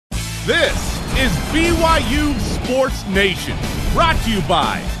This is BYU Sports Nation, brought to you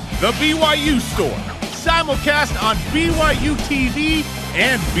by the BYU Store, simulcast on BYUtv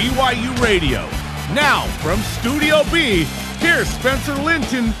and BYU Radio. Now, from Studio B, here's Spencer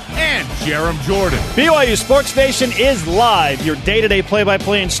Linton and Jarom Jordan. BYU Sports Nation is live, your day-to-day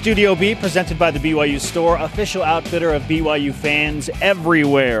play-by-play in Studio B, presented by the BYU Store, official outfitter of BYU fans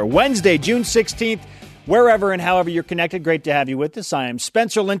everywhere. Wednesday, June 16th, wherever and however you're connected, great to have you with us. I am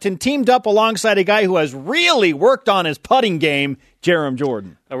Spencer Linton, teamed up alongside a guy who has really worked on his putting game, Jarom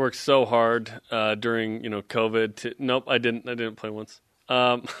Jordan. I worked so hard during COVID. Nope, I didn't play once.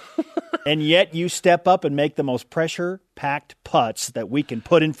 And yet you step up and make the most pressure-packed putts that we can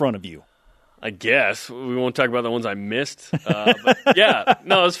put in front of you. I guess we won't talk about the ones I missed. But yeah,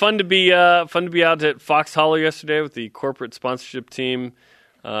 no, it was fun to be out at Fox Hollow yesterday with the corporate sponsorship team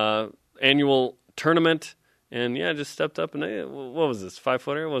annual tournament, and yeah, just stepped up and what was this,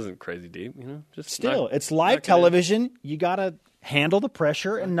 5-footer? It wasn't crazy deep, Just still, it's live television. You got to handle the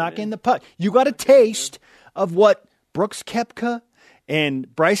pressure and knock in the putt. You got a taste of what Brooks Koepka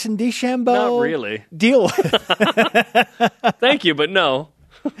and Bryson DeChambeau not really deal with. Thank you, but no.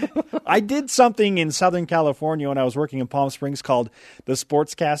 I did something in Southern California when I was working in Palm Springs called the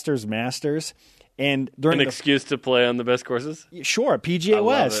Sportscasters Masters. And during excuse to play on the best courses? Sure, PGA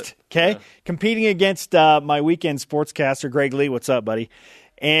West. Okay, yeah. Competing against my weekend sportscaster, Greg Lee. What's up, buddy?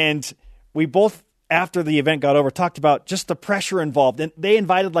 And we both, after the event got over, talked about just the pressure involved. And they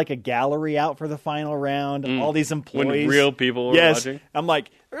invited like a gallery out for the final round, and all these employees. When real people were watching? I'm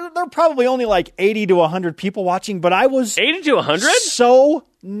like, there are probably only like 80 to 100 people watching, but I was 80 to 100? So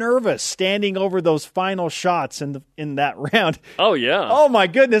nervous standing over those final shots in that round. Oh, yeah. Oh, my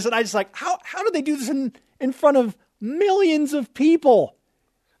goodness. And I just like, how do they do this in front of millions of people?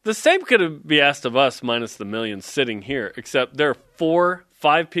 The same could be asked of us minus the millions sitting here, except there are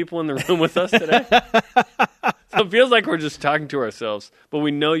 5 people in the room with us today. So it feels like we're just talking to ourselves, but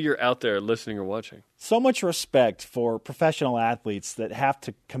we know you're out there listening or watching. So much respect for professional athletes that have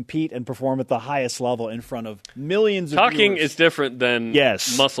to compete and perform at the highest level in front of millions of Talking viewers. is different than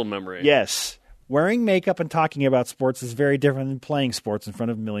muscle memory. Yes. Wearing makeup and talking about sports is very different than playing sports in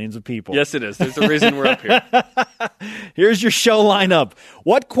front of millions of people. Yes, it is. There's a reason we're up here. Here's your show lineup.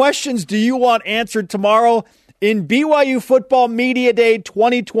 What questions do you want answered tomorrow in BYU Football Media Day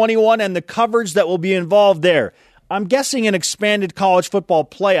 2021 and the coverage that will be involved there? I'm guessing an expanded college football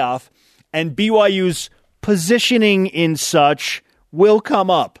playoff and BYU's positioning in such will come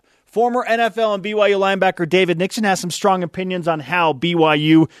up. Former NFL and BYU linebacker David Nixon has some strong opinions on how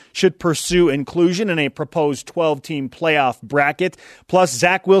BYU should pursue inclusion in a proposed 12-team playoff bracket, plus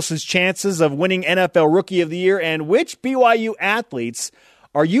Zach Wilson's chances of winning NFL Rookie of the Year, and which BYU athletes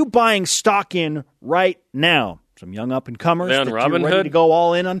are you buying stock in right now? Some young up-and-comers that you're ready to go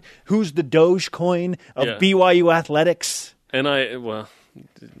all in on. Who's the Doge coin of BYU athletics? And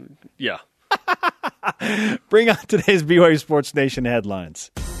yeah. Bring on today's BYU Sports Nation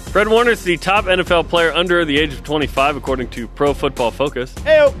headlines. Fred Warner's the top NFL player under the age of 25, according to Pro Football Focus.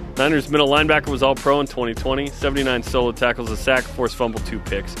 Hey-o. Niners middle linebacker was All-Pro in 2020, 79 solo tackles, a sack, forced fumble, 2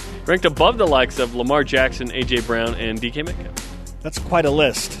 picks. Ranked above the likes of Lamar Jackson, A.J. Brown, and DK Metcalf. That's quite a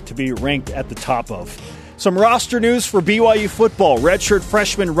list to be ranked at the top of. Some roster news for BYU football. Redshirt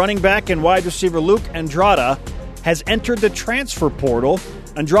freshman running back and wide receiver Luke Andrada has entered the transfer portal.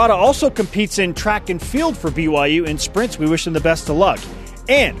 Andrada also competes in track and field for BYU in sprints. We wish him the best of luck.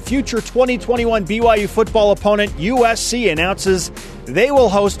 And future 2021 BYU football opponent USC announces they will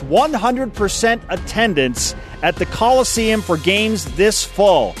host 100% attendance at the Coliseum for games this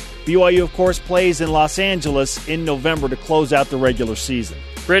fall. BYU, of course, plays in Los Angeles in November to close out the regular season.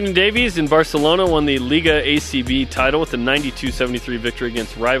 Brandon Davies in Barcelona won the Liga ACB title with a 92-73 victory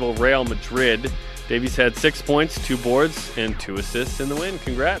against rival Real Madrid. Davies had 6 points, 2 boards, and 2 assists in the win.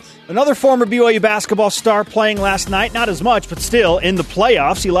 Congrats. Another former BYU basketball star playing last night, not as much, but still in the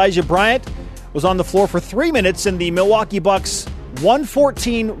playoffs. Elijah Bryant was on the floor for 3 minutes in the Milwaukee Bucks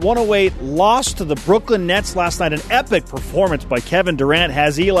 114-108 loss to the Brooklyn Nets last night. An epic performance by Kevin Durant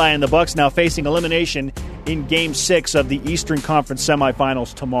has Eli and the Bucks now facing elimination in Game 6 of the Eastern Conference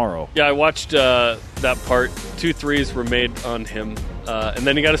semifinals tomorrow. Yeah, I watched that part. 2 threes were made on him, and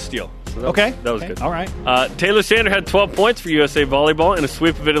then he got a steal. So that was good. All right. Taylor Sander had 12 points for USA Volleyball in a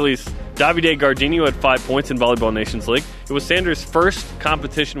sweep of Italy's Davide Gardini, who had 5 points in Volleyball Nations League. It was Sanders' first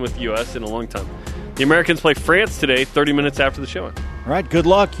competition with the U.S. in a long time. The Americans play France today, 30 minutes after the showing. All right, good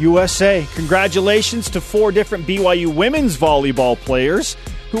luck, USA. Congratulations to 4 different BYU women's volleyball players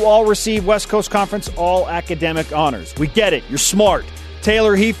who all received West Coast Conference all-academic honors. We get it. You're smart.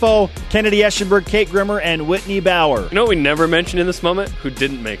 Taylor Hefo, Kennedy Eschenberg, Kate Grimmer, and Whitney Bauer. You know what we never mentioned in this moment? Who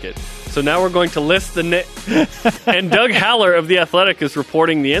didn't make it. So now we're going to list the And Doug Haller of The Athletic is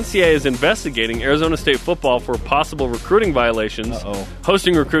reporting the NCAA is investigating Arizona State football for possible recruiting violations,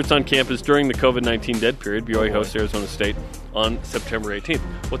 hosting recruits on campus during the COVID-19 dead period. BYU hosts Arizona State on September 18th.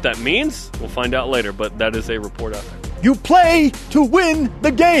 What that means, we'll find out later, but that is a report out there. You play to win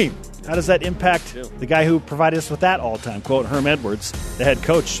the game. How does that impact the guy who provided us with that all-time quote, Herm Edwards, the head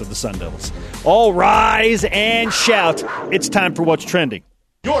coach of the Sun Devils? All rise and shout. It's time for What's Trending.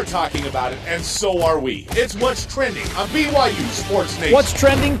 You're talking about it, and so are we. It's What's Trending on BYU Sports Nation. What's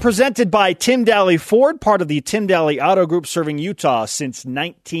Trending, presented by Tim Daly Ford, part of the Tim Daly Auto Group, serving Utah since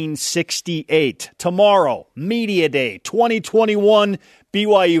 1968. Tomorrow, Media Day 2021,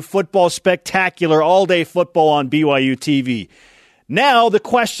 BYU Football Spectacular, all-day football on BYU TV. Now, the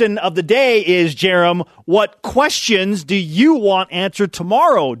question of the day is, Jarom, what questions do you want answered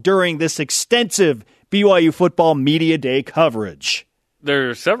tomorrow during this extensive BYU Football Media Day coverage?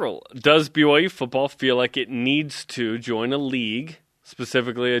 There are several. Does BYU football feel like it needs to join a league,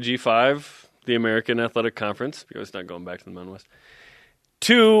 specifically a G5, the American Athletic Conference? BYU's not going back to the Mountain West.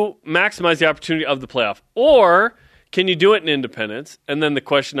 To maximize the opportunity of the playoff. Or can you do it in independence? And then the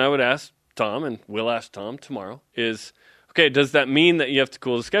question I would ask Tom, and we'll ask Tom tomorrow, is, okay, does that mean that you have to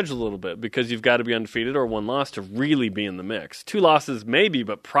cool the schedule a little bit? Because you've got to be undefeated or one loss to really be in the mix. 2 losses maybe,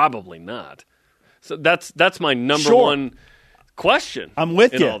 but probably not. So that's my number one question. I'm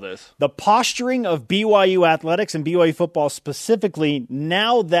with you. All this. The posturing of BYU athletics and BYU football specifically,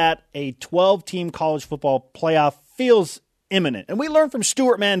 now that a 12-team college football playoff feels imminent. And we learned from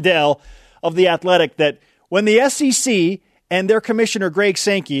Stuart Mandel of The Athletic that when the SEC and their commissioner Greg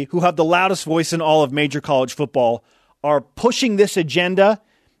Sankey, who have the loudest voice in all of major college football, are pushing this agenda,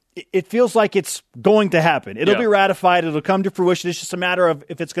 it feels like it's going to happen. It'll be ratified. It'll come to fruition. It's just a matter of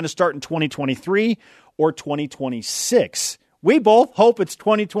if it's going to start in 2023 or 2026. We both hope it's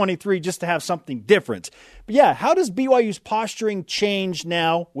 2023 just to have something different. But yeah, how does BYU's posturing change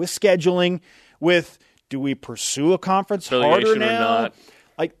now with scheduling, with do we pursue a conference harder now? Or not?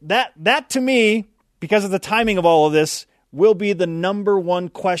 Like that to me, because of the timing of all of this, will be the number one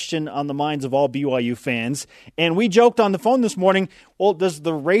question on the minds of all BYU fans. And we joked on the phone this morning, well, does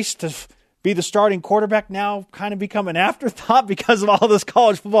the race to be the starting quarterback now kind of become an afterthought because of all this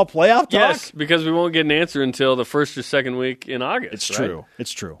college football playoff talk? Yes, because we won't get an answer until the first or second week in August. It's right? true.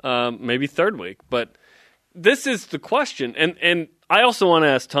 It's true. Maybe third week. But this is the question. And I also want to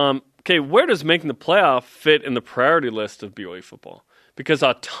ask Tom, okay, where does making the playoff fit in the priority list of BYU football? Because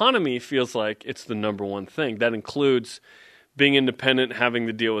autonomy feels like it's the number one thing. That includes being independent, having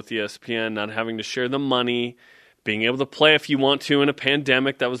to deal with ESPN, not having to share the money, being able to play if you want to in a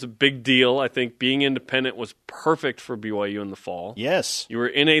pandemic. That was a big deal. I think being independent was perfect for BYU in the fall. Yes. You were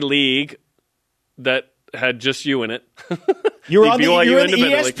in a league that had just you in it. You were in the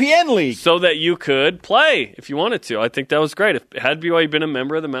ESPN league. So that you could play if you wanted to. I think that was great. Had BYU been a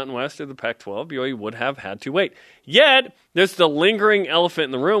member of the Mountain West or the Pac-12, BYU would have had to wait. Yet, there's the lingering elephant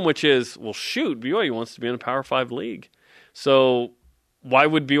in the room, which is, well, shoot, BYU wants to be in a Power 5 league. So why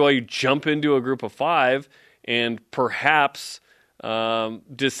would BYU jump into a group of 5 and perhaps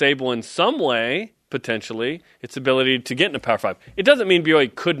disable in some way, potentially, its ability to get into Power 5? It doesn't mean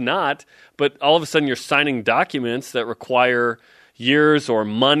BYU could not, but all of a sudden you're signing documents that require years or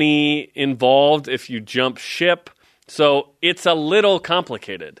money involved if you jump ship. So it's a little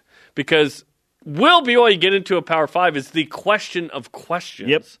complicated because will BYU get into a Power 5 is the question of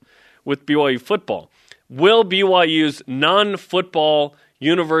questions with BYU football. Will BYU's non-football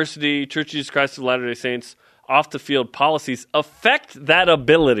university, Church of Jesus Christ of Latter-day Saints, off-the-field policies affect that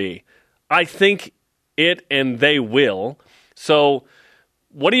ability? I think it and they will. So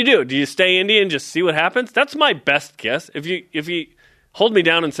what do? Do you stay indie and just see what happens? That's my best guess. If you hold me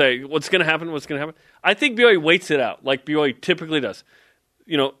down and say, what's going to happen, I think BYU waits it out like BYU typically does.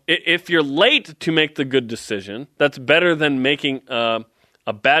 You know, if you're late to make the good decision, that's better than making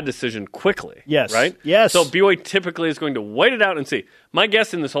a bad decision quickly. Yes. Right? Yes. So BYU typically is going to wait it out and see. My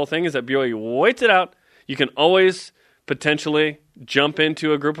guess in this whole thing is that BYU waits it out. You can always potentially jump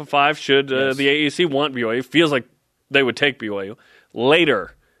into a group of 5 should the AAC want BYU. Feels like they would take BYU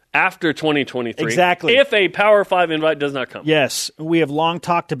later, after 2023. Exactly. If a Power 5 invite does not come. Yes. We have long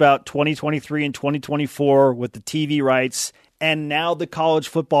talked about 2023 and 2024 with the TV rights, and now the college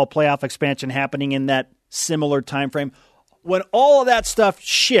football playoff expansion happening in that similar time frame. When all of that stuff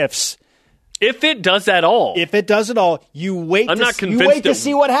shifts, If it does at all. If it does at all, you wait to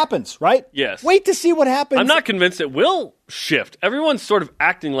see what happens, right? Yes. Wait to see what happens. I'm not convinced it will shift. Everyone's sort of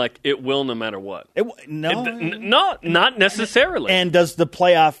acting like it will no matter what. Not necessarily. And does the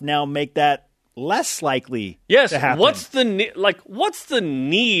playoff now make that less likely to happen? What's the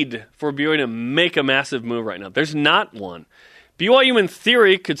need for BYU to make a massive move right now? There's not one. BYU, in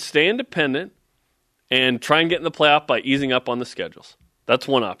theory, could stay independent and try and get in the playoff by easing up on the schedules. That's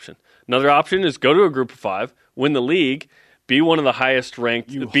one option. Another option is go to a group of 5, win the league, be one of the highest ranked,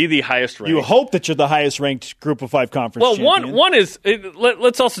 be the highest ranked. You hope that you're the highest ranked group of 5 conference champion. One is,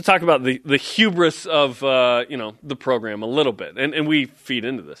 let's also talk about the hubris of the program a little bit, and we feed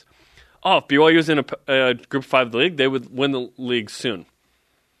into this. If BYU was in a group of 5 league, they would win the league soon.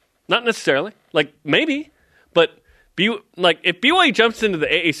 Not necessarily. Maybe, but if BYU jumps into the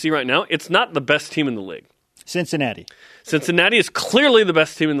AAC right now, it's not the best team in the league. Cincinnati is clearly the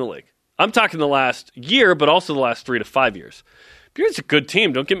best team in the league. I'm talking the last year, but also the last 3 to 5 years. BYU's a good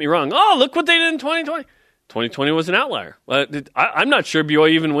team, don't get me wrong. Look what they did in 2020. 2020 was an outlier. I'm not sure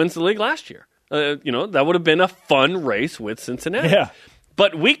BYU even wins the league last year. That would have been a fun race with Cincinnati. Yeah.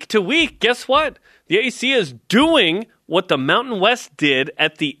 But week to week, guess what? The AAC is doing what the Mountain West did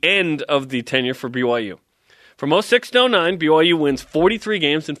at the end of the tenure for BYU. From 06 to 09, BYU wins 43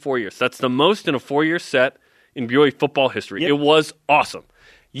 games in 4 years. That's the most in a 4-year set in BYU football history. Yep. It was awesome.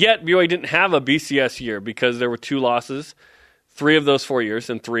 Yet BYU didn't have a BCS year because there were 2 losses, 3 of those 4 years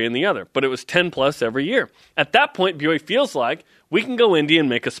and 3 in the other. But it was 10-plus every year. At that point, BYU feels like we can go Indy and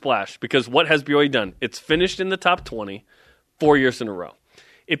make a splash because what has BYU done? It's finished in the top 20 4 years in a row.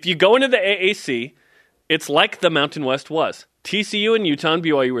 If you go into the AAC, it's like the Mountain West was. TCU and Utah and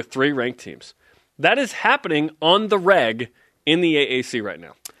BYU were 3 ranked teams. That is happening on the reg in the AAC right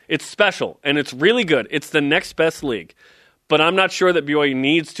now. It's special, and it's really good. It's the next best league. But I'm not sure that BYU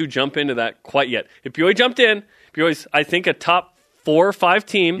needs to jump into that quite yet. If BYU jumped in, BYU's, I think, a top 4 or 5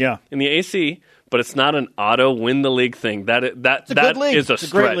 team in the AAC, but it's not an auto win the league thing. That is a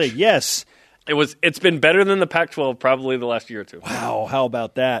stretch. Great league, yes. It's been better than the Pac-12 probably the last year or 2. Wow, how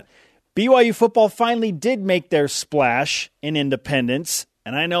about that? BYU football finally did make their splash in independence,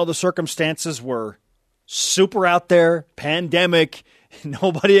 and I know the circumstances were super out there, pandemic,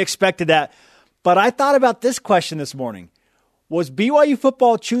 nobody expected that. But I thought about this question this morning. Was BYU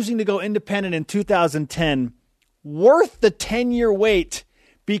football choosing to go independent in 2010 worth the 10-year wait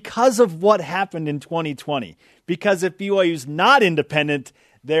because of what happened in 2020? Because if BYU's not independent,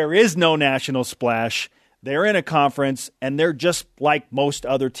 there is no national splash. They're in a conference, and they're just like most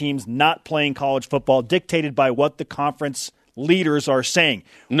other teams not playing college football, dictated by what the conference leaders are saying.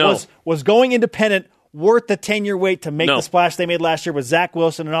 No. Was going independent worth the 10-year wait to make the splash they made last year with Zach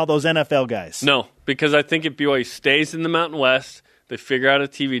Wilson and all those NFL guys? No, because I think if BYU stays in the Mountain West, they figure out a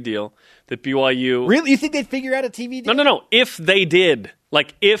TV deal, that BYU... Really? You think they'd figure out a TV deal? No. If they did.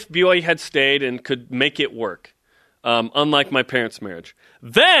 If BYU had stayed and could make it work, unlike my parents' marriage,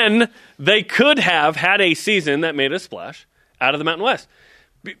 then they could have had a season that made a splash out of the Mountain West.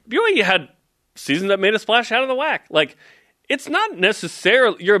 BYU had seasons that made a splash out of the WAC. It's not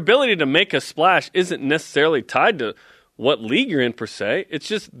necessarily, your ability to make a splash isn't necessarily tied to what league you're in per se. It's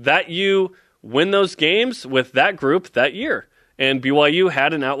just that you win those games with that group that year. And BYU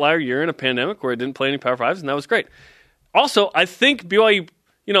had an outlier year in a pandemic where it didn't play any Power 5s, and that was great. Also, I think BYU,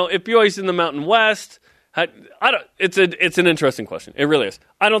 if BYU's in the Mountain West, it's an interesting question. It really is.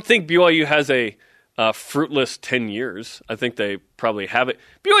 I don't think BYU has a fruitless 10 years. I think they probably have it.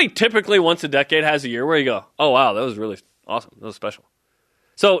 BYU typically once a decade has a year where you go, oh, wow, that was really awesome. That was special.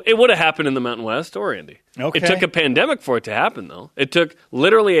 So it would have happened in the Mountain West or Indy. Okay. It took a pandemic for it to happen, though. It took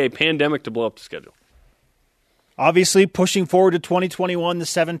literally a pandemic to blow up the schedule. Obviously, pushing forward to 2021, the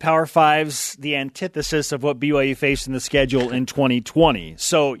 7 Power 5s, the antithesis of what BYU faced in the schedule in 2020.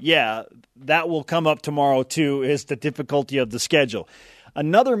 So, yeah, that will come up tomorrow, too, is the difficulty of the schedule.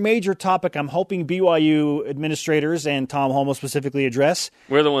 Another major topic I'm hoping BYU administrators and Tom Holmoe specifically address.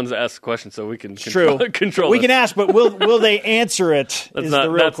 We're the ones that ask the question, so we can control We it. can ask, but will they answer it is the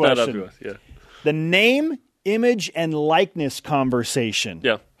real question. Not up to us, yeah. The name, image, and likeness conversation.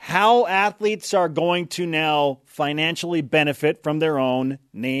 Yeah. How athletes are going to now financially benefit from their own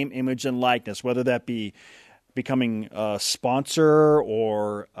name, image, and likeness, whether that be becoming a sponsor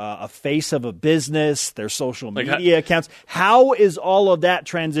or a face of a business, their social media accounts. How is all of that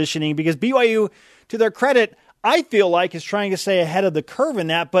transitioning? Because BYU, to their credit, I feel like is trying to stay ahead of the curve in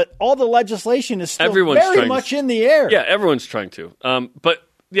that, but all the legislation is still very much in the air. Yeah, everyone's trying to. But,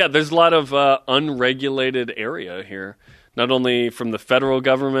 yeah, there's a lot of unregulated area here, not only from the federal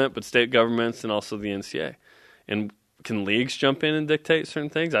government, but state governments and also the NCAA. And can leagues jump in and dictate certain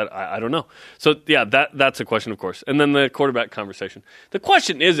things? I don't know. So, yeah, that's a question, of course. And then the quarterback conversation. The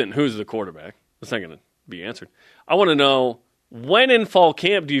question isn't who's the quarterback. That's not going to be answered. I want to know, when in fall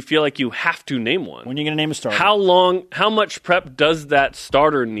camp do you feel like you have to name one? When are you going to name a starter? How much prep does that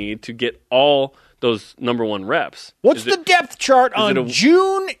starter need to get all those number one reps? What's the depth chart on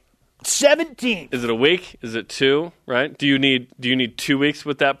June 17th? Is it a week? Is it 2? Right? Do you need 2 weeks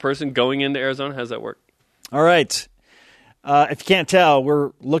with that person going into Arizona? How does that work? All right. If you can't tell,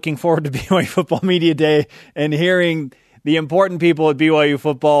 we're looking forward to BYU Football Media Day and hearing the important people at BYU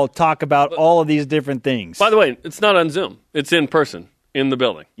Football talk about all of these different things. By the way, it's not on Zoom. It's in person in the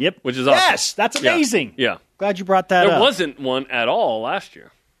building. Yep. Which is awesome. Yes, that's amazing. Yeah. Glad you brought that up. There wasn't one at all last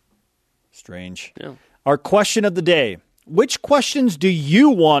year. Strange. Yeah. Our question of the day. Which questions do you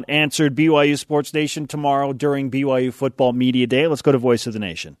want answered, BYU Sports Nation, tomorrow during BYU Football Media Day? Let's go to Voice of the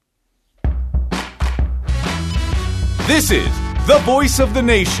Nation. This is the Voice of the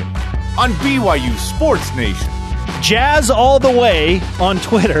Nation on BYU Sports Nation. Jazz all the way on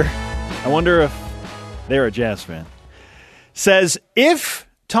Twitter. I wonder if they're a Jazz fan. Says, if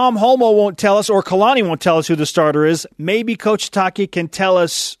Tom Holmoe won't tell us or Kalani won't tell us who the starter is, maybe Coach Taki can tell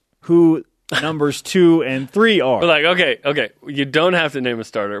us who numbers 2 and 3 are. We're like, okay. You don't have to name a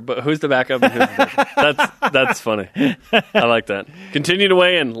starter, but who's the backup and who's the backup? That's funny. I like that. Continue to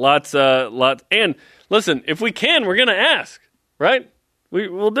weigh in. Lots. And listen, if we can, we're going to ask, right?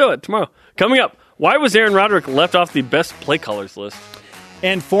 We'll do it tomorrow. Coming up, why was Aaron Roderick left off the best play callers list?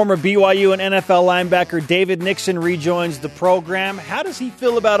 And former BYU and NFL linebacker David Nixon rejoins the program. How does he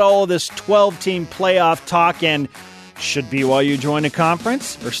feel about all of this 12-team playoff talk? And should BYU join a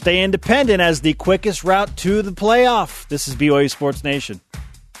conference or stay independent as the quickest route to the playoff? This is BYU Sports Nation.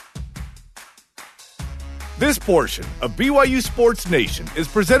 This portion of BYU Sports Nation is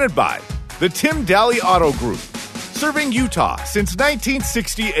presented by the Tim Daly Auto Group, serving Utah since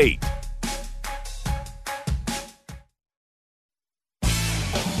 1968.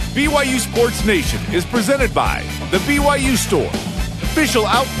 BYU Sports Nation is presented by the BYU Store, official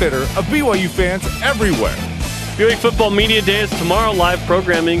outfitter of BYU fans everywhere. BYU Football Media Day is tomorrow. Live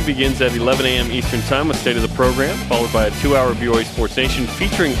programming begins at 11 a.m. Eastern Time with State of the Program, followed by a 2-hour BYU Sports Nation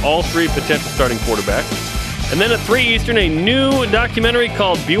featuring all 3 potential starting quarterbacks. And then at 3 Eastern, a new documentary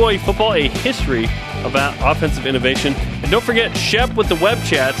called BYU Football, A History about Offensive Innovation. And don't forget Shep with the web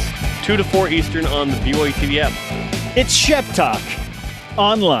chats, 2 to 4 Eastern on the BYUtv app. It's Shep Talk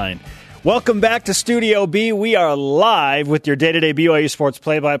online. Welcome back to Studio B. We are live with your day-to-day BYU Sports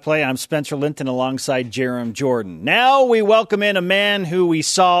play-by-play. I'm Spencer Linton alongside Jarom Jordan. Now we welcome in a man who we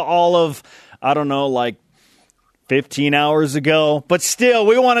saw all of, 15 hours ago. But still,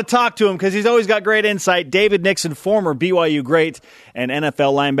 we want to talk to him because he's always got great insight. David Nixon, former BYU great and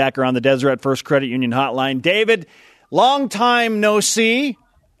NFL linebacker on the Deseret First Credit Union Hotline. David, long time no see.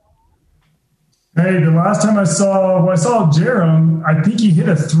 Hey, the last time I saw Jarom, I think he hit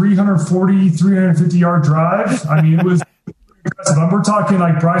a 350-yard drive. I mean, it was impressive. We're talking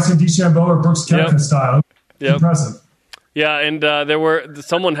like Bryson DeChambeau or Brooks Koepka style. Yep. Impressive. Yeah, and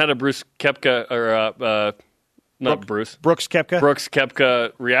someone had a Brooks Koepka or Brooks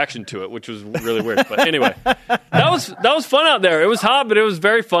Koepka reaction to it, which was really weird. But anyway, that was fun out there. It was hot, but it was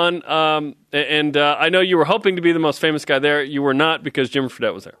very fun. And I know you were hoping to be the most famous guy there. You were not because Jimmer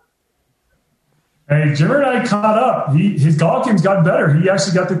Fredette was there. Hey, Jimmer and I caught up. His golf game's gotten better. He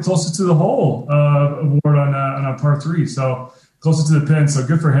actually got the closest to the hole award on a par 3, so closer to the pin. So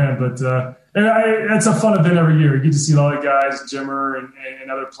good for him. But it's a fun event every year. You get to see a lot of guys, Jimmer and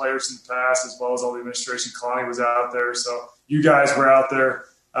other players in the past, as well as all the administration. Kalani was out there, so you guys were out there.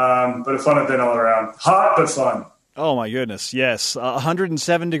 But a fun event all around. Hot but fun. Oh, my goodness, yes.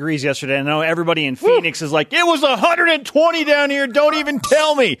 107 degrees yesterday. I know everybody in Phoenix is like, it was 120 down here. Don't even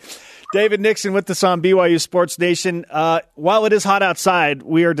tell me. David Nixon with us on BYU Sports Nation. While it is hot outside,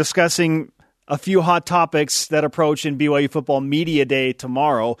 we are discussing a few hot topics that approach in BYU Football Media Day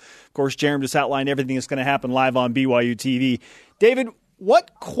tomorrow. Of course, Jarom just outlined everything that's going to happen live on BYUtv. David,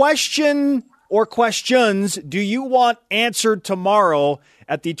 what question or questions do you want answered tomorrow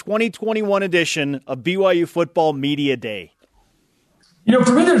at the 2021 edition of BYU Football Media Day?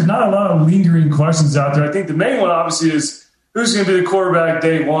 For me, there's not a lot of lingering questions out there. I think the main one, obviously, is who's going to be the quarterback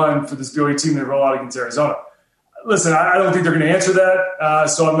day one for this BYU team that roll out against Arizona? Listen, I don't think they're going to answer that,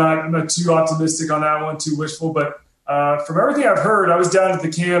 so I'm not too optimistic on that one, too wishful. But from everything I've heard, I was down at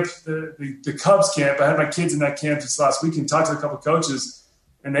the camp, the Cubs camp. I had my kids in that camp this last week and talked to a couple of coaches,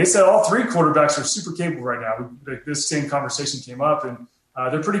 and they said all 3 quarterbacks are super capable right now. This same conversation came up, and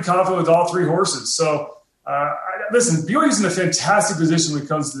they're pretty confident with all 3 horses. So Listen, BYU's in a fantastic position when it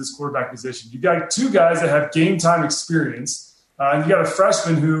comes to this quarterback position. You got two guys that have game time experience, and you got a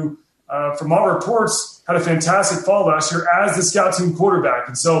freshman who, from all reports, had a fantastic fall last year as the scout team quarterback.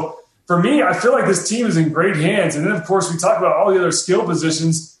 And so, for me, I feel like this team is in great hands. And then, of course, we talk about all the other skill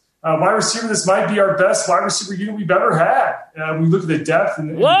positions. Wide receiver, this might be our best wide receiver unit we've ever had. We look at the depth and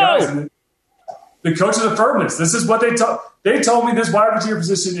the guys. And the coaches affirm this. This is what they told. They told me this wide receiver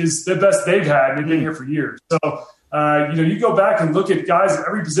position is the best they've had, and they've been here for years. So, you go back and look at guys at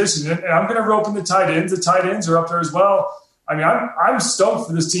every position, and I'm going to rope in the tight ends. The tight ends are up there as well. I mean, I'm stoked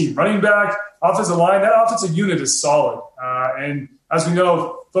for this team. Running back, offensive line, that offensive unit is solid. And as we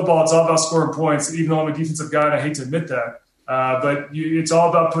know, football, it's all about scoring points, even though I'm a defensive guy, and I hate to admit that. But it's all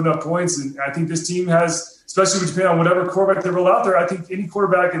about putting up points, and I think this team has, especially depending on whatever quarterback they roll out there, I think any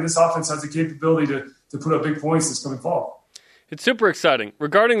quarterback in this offense has the capability to put up big points this coming fall. It's super exciting.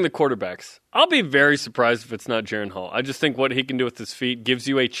 Regarding the quarterbacks, I'll be very surprised if it's not Jaron Hall. I just think what he can do with his feet gives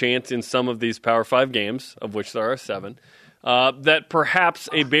you a chance in some of these Power 5 games, of which there are 7, that perhaps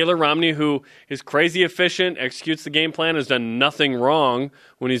a Baylor Romney who is crazy efficient, executes the game plan, has done nothing wrong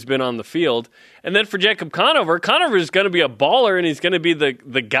when he's been on the field. And then for Jacob Conover is going to be a baller, and he's going to be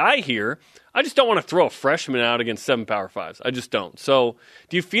the guy here. I just don't want to throw a freshman out against 7 Power 5s. I just don't. So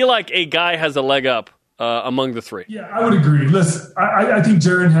do you feel like a guy has a leg up among the 3? Yeah, I would agree. Listen, I think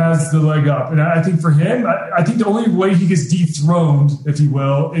Jaron has the leg up. And I think for him, I think the only way he gets dethroned, if you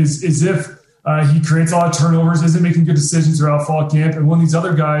will, is if he creates a lot of turnovers, isn't making good decisions throughout fall camp. And one of these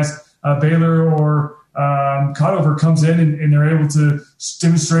other guys, Baylor or Conover, comes in and they're able to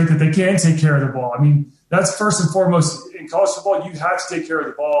demonstrate that they can take care of the ball. I mean, that's first and foremost. In college football, you have to take care of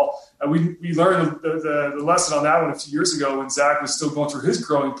the ball. We learned the lesson on that one a few years ago when Zach was still going through his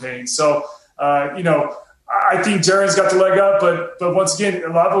growing pains. So, I think Jaron's got the leg up, but once again,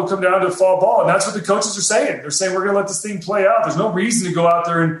 a lot of it will come down to fall ball, and that's what the coaches are saying. They're saying we're going to let this thing play out. There's no reason to go out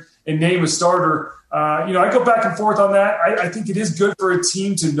there and name a starter. I go back and forth on that. I think it is good for a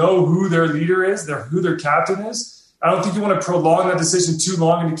team to know who their leader is, who their captain is. I don't think you want to prolong that decision too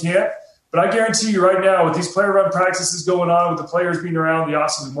long into camp. But I guarantee you right now, with these player run practices going on, with the players being around, the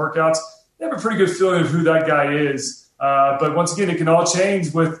off-season workouts, they have a pretty good feeling of who that guy is. But once again, it can all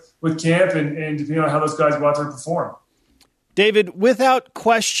change with camp and depending on how those guys go out there and perform. David, without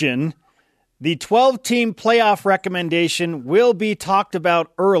question, the 12-team playoff recommendation will be talked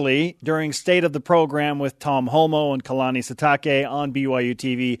about early during State of the Program with Tom Holmoe and Kalani Sitake on BYU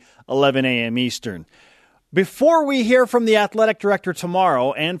TV, 11 a.m. Eastern. Before we hear from the athletic director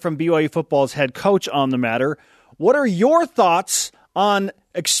tomorrow and from BYU football's head coach on the matter, what are your thoughts on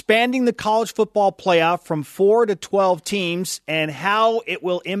expanding the college football playoff from 4 to 12 teams and how it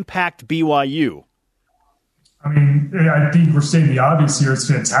will impact BYU? I mean, I think we're stating the obvious here. It's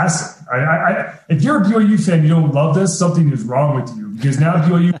fantastic. If you're a BYU fan, you don't love this, something is wrong with you, because now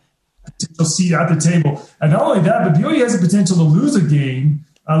BYU has a potential seat at the table. And not only that, but BYU has the potential to lose a game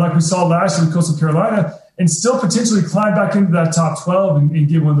like we saw last year with Coastal Carolina and still potentially climb back into that top 12 and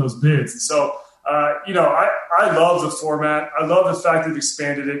get one of those bids. So, I love the format. I love the fact that they've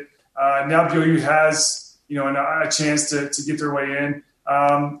expanded it. Now BYU has, a chance to get their way in.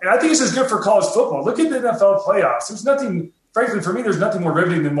 And I think it's just good for college football. Look at the NFL playoffs. There's nothing, frankly, for me, there's nothing more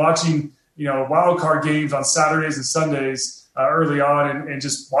riveting than watching, wild card games on Saturdays and Sundays early on and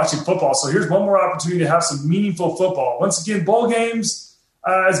just watching football. So here's one more opportunity to have some meaningful football. Once again, bowl games,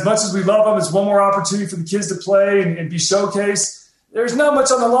 as much as we love them, it's one more opportunity for the kids to play and be showcased. There's not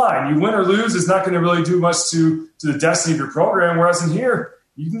much on the line. You win or lose is not going to really do much to the destiny of your program. Whereas in here,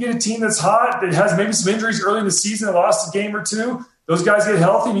 you can get a team that's hot, that has maybe some injuries early in the season, that lost a game or two. Those guys get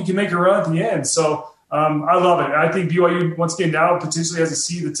healthy, and you can make a run at the end. So I love it. I think BYU, once again, now potentially has a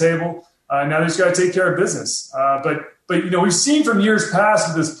seat at the table. Now they just got to take care of business. But we've seen from years past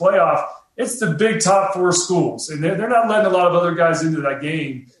with this playoff, it's the big top 4 schools, and they're not letting a lot of other guys into that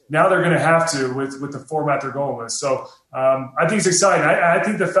game. Now they're going to have to with the format they're going with. So I think it's exciting. I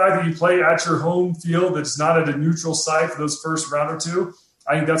think the fact that you play at your home field that's not at a neutral site for those first round or two,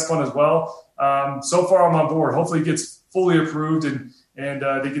 I think that's fun as well. So far I'm on board. Hopefully it gets fully approved and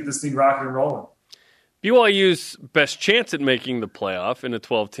they get this thing rocking and rolling. BYU's best chance at making the playoff in a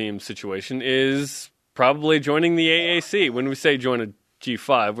 12-team situation is probably joining the AAC. When we say join a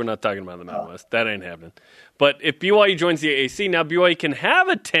G5, we're not talking about the Mountain West. That ain't happening. But if BYU joins the AAC, now BYU can have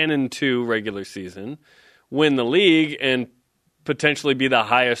a 10-2 regular season, win the league, and potentially be the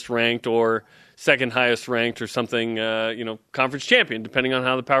highest ranked or second highest ranked or something, conference champion, depending on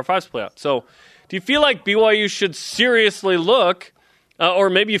how the Power Fives play out. So do you feel like BYU should seriously look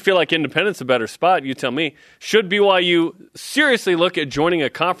Or maybe you feel like Independent's a better spot. You tell me. Should BYU seriously look at joining a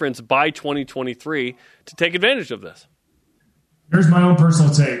conference by 2023 to take advantage of this? Here's my own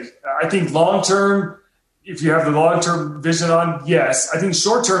personal take. I think long-term, if you have the long-term vision on, yes. I think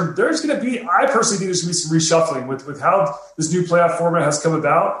short-term, I personally think there's going to be some reshuffling with how this new playoff format has come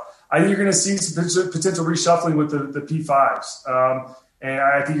about. I think you're going to see some potential reshuffling with the P5s. And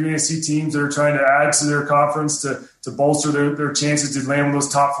I think you're going to see teams that are trying to add to their conference to bolster their chances to land one of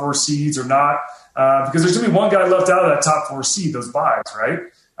those top 4 seeds or not. Because there's going to be one guy left out of that top 4 seed, those buys, right?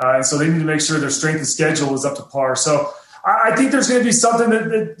 And so they need to make sure their strength of schedule is up to par. So I think there's going to be something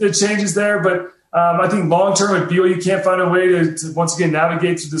that changes there, but I think long-term, if BYU can't find a way to once again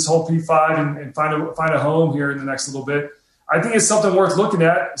navigate through this whole P5 and find a home here in the next little bit, I think it's something worth looking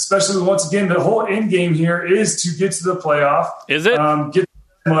at, especially once again, the whole end game here is to get to the playoff. Is it? Get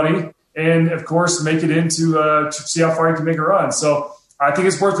money and, of course, make it into to see how far you can make a run. So I think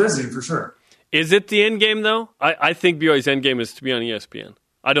it's worth visiting for sure. Is it the end game, though? I think BYU's end game is to be on ESPN.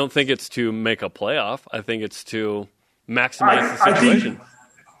 I don't think it's to make a playoff. I think it's to maximize the situation.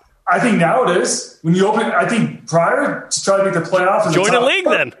 I think now it is. When you open, I think prior to try to make the playoff. Join a league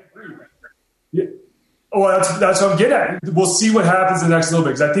then. Yeah. Well, that's what I'm getting at. We'll see what happens in the next little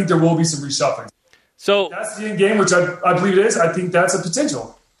bit because I think there will be some reshuffling. So that's the end game, which I believe it is. I think that's a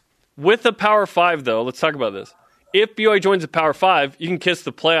potential. With the Power 5, though, let's talk about this. If BYU joins the Power 5, you can kiss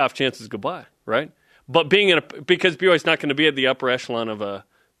the playoff chances goodbye, right? But because BYU's not going to be at the upper echelon of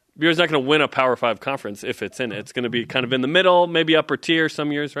BYU's not going to win a Power 5 conference if it's in it. It's going to be kind of in the middle, maybe upper tier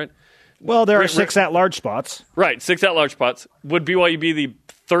some years, right? Well, there are 6 at-large spots. Right, 6 at-large spots. Would BYU be the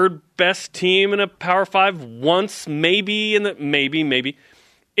third best team in a Power 5 once, maybe? Maybe.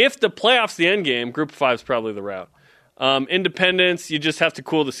 If the playoff's the end game, Group of 5 is probably the route. Independence, you just have to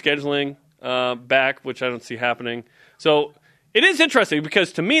cool the scheduling back, which I don't see happening. So it is interesting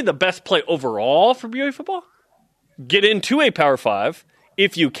because, to me, the best play overall for BYU football, get into a Power 5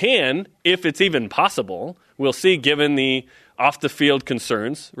 if you can, if it's even possible. We'll see, given the off-the-field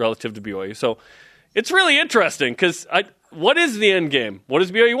concerns relative to BYU. So it's really interesting because what is the end game? What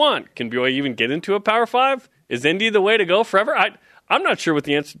does BYU want? Can BYU even get into a Power 5? Is Indy the way to go forever? I'm not sure what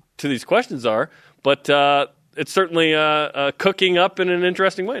the answer to these questions are, but it's certainly cooking up in an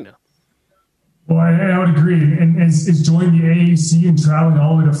interesting way now. Well, I would agree. And is joining the AAC and traveling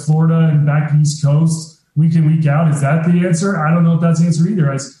all the way to Florida and back to the East Coast week in, week out, is that the answer? I don't know if that's the answer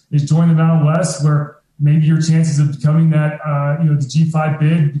either. Is joining the Mountain West where maybe your chances of becoming that, the G5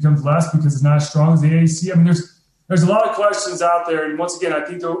 bid becomes less because it's not as strong as the AAC. I mean, there's a lot of questions out there. And once again, I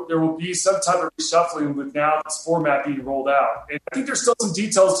think there will be some type of reshuffling with now this format being rolled out. And I think there's still some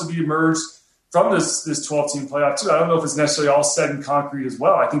details to be emerged from this 12-team playoff too. I don't know if it's necessarily all set in concrete as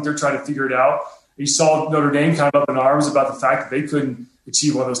well. I think they're trying to figure it out. You saw Notre Dame kind of up in arms about the fact that they couldn't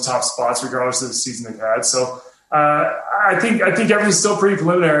achieve one of those top spots regardless of the season they've had. So I think everything's still pretty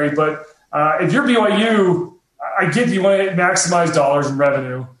preliminary. But if you're BYU, I get that you want to maximize dollars and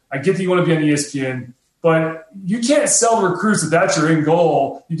revenue. I get that you want to be on ESPN. But you can't sell the recruits if that's your end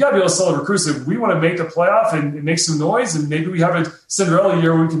goal. You got to be able to sell the recruits if we want to make the playoff and make some noise, and maybe we have a Cinderella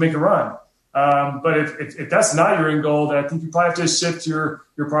year where we can make a run. But if that's not your end goal, then I think you probably have to shift your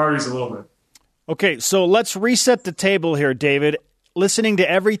priorities a little bit. Okay, so let's reset the table here, David. Listening to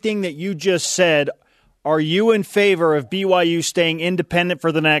everything that you just said, are you in favor of BYU staying independent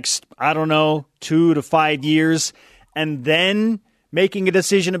for the next, 2 to 5 years, and then making a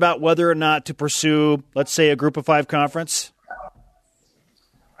decision about whether or not to pursue, let's say, a Group of 5 conference?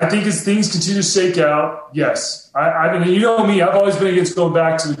 I think as things continue to shake out, yes. I mean, you know me, I've always been against going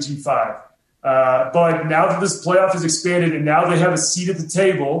back to the G5. But now that this playoff is expanded and now they have a seat at the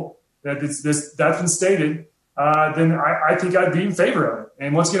table, that's been stated, then I think I'd be in favor of it.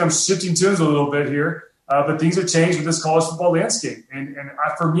 And once again, I'm shifting tunes a little bit here, but things have changed with this college football landscape. And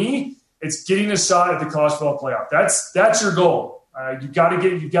for me, it's getting a shot at the college football playoff. That's your goal. You got to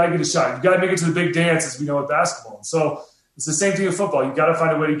get a shot. You got to make it to the big dance, as we know with basketball. So it's the same thing with football. You got to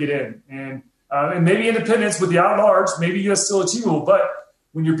find a way to get in, and maybe independence with the out-large, maybe that's still achievable. But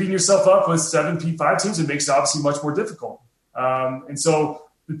when you're beating yourself up with 7 P5 teams, it makes it obviously much more difficult. And so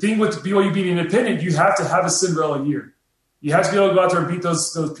the thing with BYU being independent, you have to have a Cinderella year. You have to be able to go out there and beat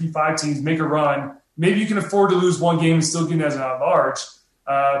those P5 teams, make a run. Maybe you can afford to lose one game and still get in as an out-large.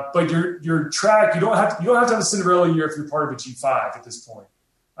 But your track, you don't have to have a Cinderella year if you're part of a G5 at this point.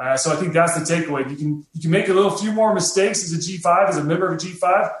 So I think that's the takeaway. You can make a few more mistakes as a G5, as a member of a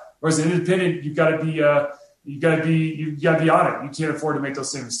G5, or as an independent, you've got to be on it. You can't afford to make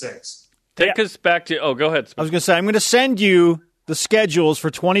those same mistakes. Take us back to. Oh, go ahead, Spencer. I was going to say I'm going to send you the schedules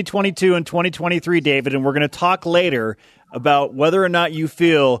for 2022 and 2023, David, and we're going to talk later about whether or not you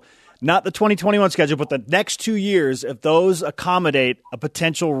feel not the 2021 schedule, but the next 2 years, if those accommodate a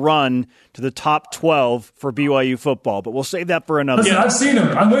potential run to the top 12 for BYU football. But we'll save that for another. Yeah, I've seen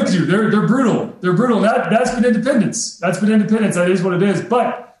them. I'm with you. They're brutal. They're brutal. That's been independence. That is what it is.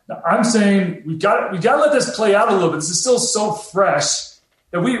 But I'm saying we got to let this play out a little bit. This is still so fresh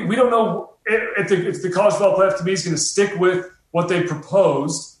that we don't know if the college football playoff committee is going to stick with what they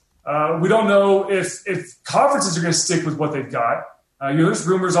proposed. We don't know if conferences are going to stick with what they've got.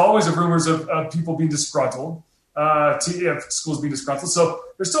 There's always rumors of people being disgruntled, schools being disgruntled. So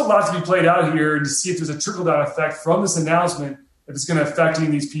there's still lots to be played out here and to see if there's a trickle-down effect from this announcement, if it's going to affect any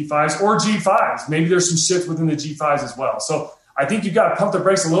of these P5s or G5s. Maybe there's some shifts within the G5s as well. So I think you've got to pump the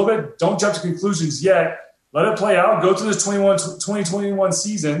brakes a little bit. Don't jump to conclusions yet. Let it play out. Go through this 2021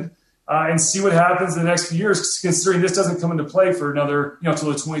 season and see what happens in the next few years, considering this doesn't come into play for another, until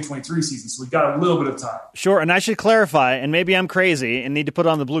the 2023 season. So we've got a little bit of time. Sure, and I should clarify, and maybe I'm crazy and need to put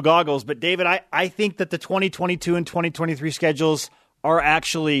on the blue goggles, but David, I think that the 2022 and 2023 schedules are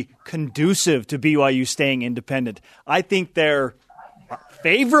actually conducive to BYU staying independent. I think they're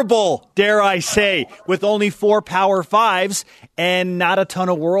favorable, dare I say, with only 4 Power 5s and not a ton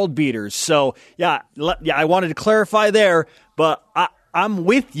of world beaters. So, yeah, I wanted to clarify there, but I'm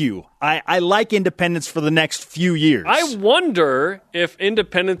with you. I like independence for the next few years. I wonder if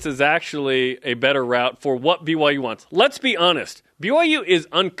independence is actually a better route for what BYU wants. Let's be honest. BYU is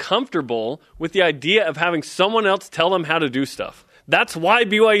uncomfortable with the idea of having someone else tell them how to do stuff. That's why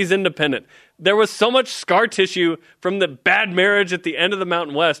BYU is independent. There was so much scar tissue from the bad marriage at the end of the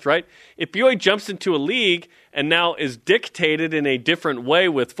Mountain West, right? If BYU jumps into a league and now is dictated in a different way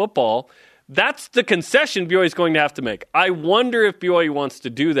with football, that's the concession BYU is going to have to make. I wonder if BYU wants to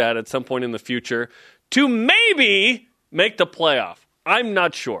do that at some point in the future to maybe make the playoff. I'm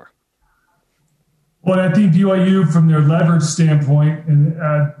not sure. Well, I think BYU, from their leverage standpoint, and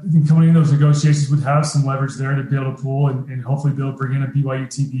coming in those negotiations, would have some leverage there to be able to pull and hopefully be able to bring in a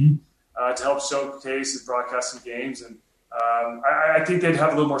BYUtv to help showcase and broadcast some games. And I think they'd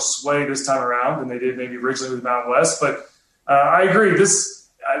have a little more sway this time around than they did maybe originally with Mountain West. But I agree.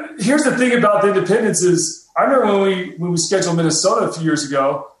 Here's the thing about the independence is I remember when we scheduled Minnesota a few years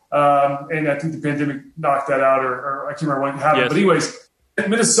ago, and I think the pandemic knocked that out, or I can't remember what happened. Yes. But anyways,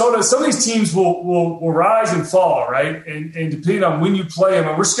 Minnesota, some of these teams will rise and fall, right? And depending on when you play them,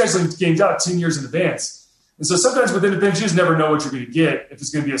 and we're scheduling games out 10 years in advance. And so sometimes with independence, you just never know what you're going to get, if it's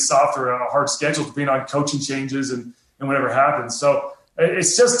going to be a soft or a hard schedule, depending on coaching changes and whatever happens. So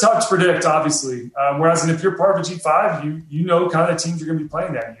it's just tough to predict, obviously. Whereas if you're part of a G5, you know kind of the teams you're going to be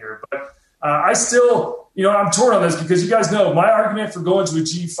playing that year. But I still, I'm torn on this because you guys know my argument for going to a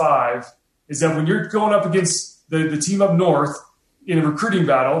G5 is that when you're going up against the team up north in a recruiting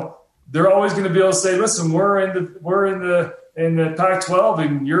battle, they're always going to be able to say, listen, we're in the Pac-12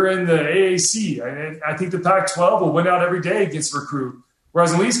 and you're in the AAC. And I think the Pac-12 will win out every day against a recruit.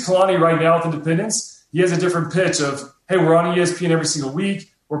 Whereas at least Kalani right now with Independence, he has a different pitch of, hey, we're on ESPN every single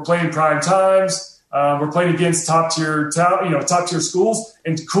week. We're playing prime times. We're playing against top tier schools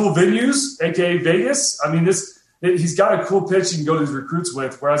and cool venues, aka Vegas. I mean, he's got a cool pitch you can go to these recruits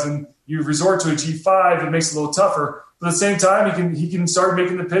with. Whereas when you resort to a G5, it makes it a little tougher. But at the same time, he can start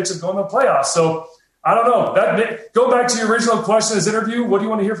making the pitch of going to the playoffs. So I don't know. Go back to your original question in this interview. What do you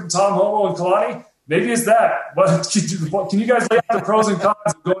want to hear from Tom Homo and Kalani? Maybe it's that. But can you guys lay out the pros and cons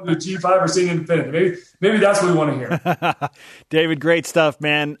of going to a G5 or staying independent? Maybe that's what we want to hear. David, great stuff,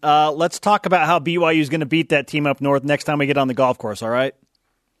 man. Let's talk about how BYU is going to beat that team up north next time we get on the golf course, all right?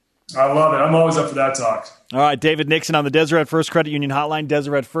 I love it. I'm always up for that talk. All right, David Nixon on the Deseret First Credit Union Hotline.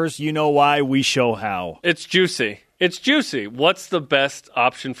 Deseret First, you know why, we show how. It's juicy. It's juicy. What's the best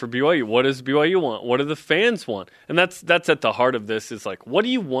option for BYU? What does BYU want? What do the fans want? And that's at the heart of this is like, what do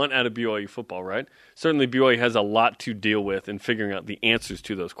you want out of BYU football, right? Certainly BYU has a lot to deal with in figuring out the answers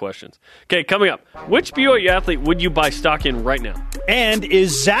to those questions. Okay, coming up, which BYU athlete would you buy stock in right now? And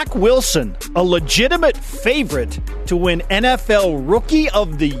is Zach Wilson a legitimate favorite to win NFL Rookie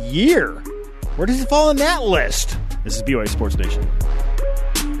of the Year? Where does he fall on that list? This is BYU Sports Nation.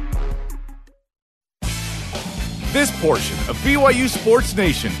 This portion of BYU Sports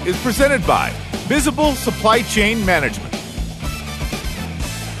Nation is presented by Visible Supply Chain Management.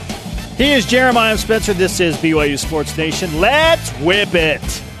 He is Jarom and Spencer. This is BYU Sports Nation. Let's whip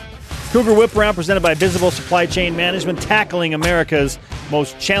it. Cougar Whip Around presented by Visible Supply Chain Management, tackling America's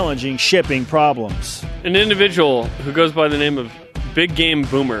most challenging shipping problems. An individual who goes by the name of Big Game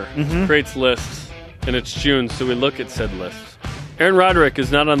Boomer creates lists, and it's June, so we look at said lists. Aaron Roderick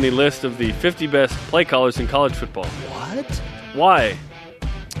is not on the list of the 50 best play callers in college football. What? Why?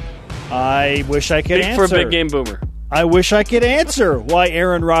 I wish I could answer. For a Big Game Boomer. I wish I could answer why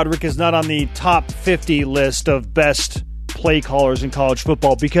Aaron Roderick is not on the top 50 list of best play callers in college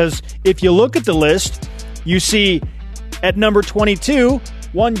football, because if you look at the list, you see at number 22,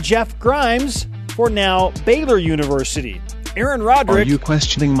 one Jeff Grimes for now Baylor University. Aaron Roderick. Are you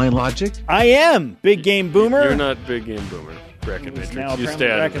questioning my logic? I am. Big Game Boomer. You're not Big Game Boomer. Bracket Matrix. Now You stay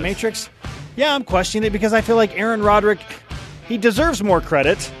out of Bracket this. Matrix. Yeah, I'm questioning it because I feel like Aaron Roderick, he deserves more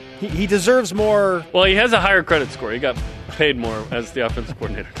credit. He deserves more. Well, he has a higher credit score. He got paid more as the offensive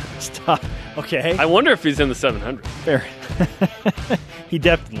coordinator. Stuff. Okay. I wonder if he's in the 700. Fair. He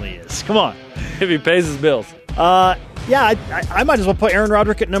definitely is. Come on. If he pays his bills. Yeah, I might as well put Aaron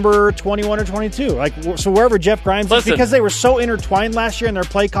Roderick at number 21 or 22. Like, so wherever Jeff Grimes is, because they were so intertwined last year in their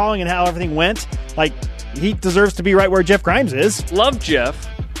play calling and how everything went, like, he deserves to be right where Jeff Grimes is. Love Jeff.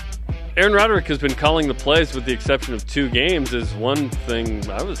 Aaron Roderick has been calling the plays with the exception of 2 games, is one thing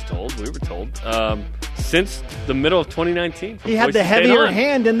I was told, we were told, since the middle of 2019. He had the heavier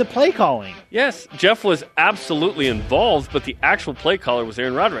hand in the play calling. Yes, Jeff was absolutely involved, but the actual play caller was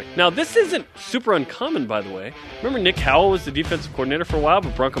Aaron Roderick. Now, this isn't super uncommon, by the way. Remember Nick Howell was the defensive coordinator for a while,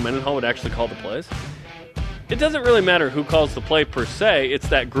 but Bronco Mendenhall would actually call the plays? It doesn't really matter who calls the play per se. It's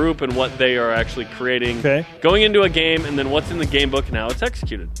that group and what they are actually creating going into a game, and then what's in the game book and how it's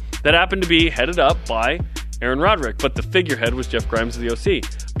executed. That happened to be headed up by Aaron Roderick, but the figurehead was Jeff Grimes, the OC.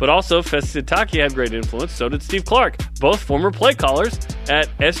 But also, Fesi Sitake had great influence, so did Steve Clark, both former play callers at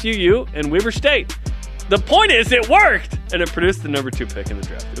SUU and Weber State. The point is, it worked, and it produced the number 2 pick in the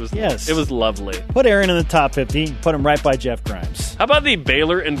draft. It was lovely. Put Aaron in the top 50, put him right by Jeff Grimes. How about the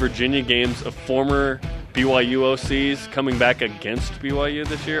Baylor and Virginia games of former BYU OCs coming back against BYU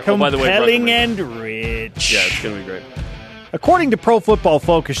this year? Compelling and rich. Yeah, it's going to be great. According to Pro Football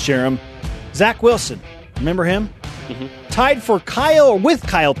Focus, Jarom, Zach Wilson, remember him? Mm-hmm. Tied for with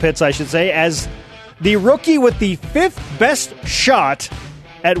Kyle Pitts, I should say, as the rookie with the 5th best shot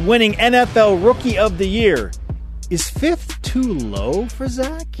at winning NFL Rookie of the Year. Is 5th too low for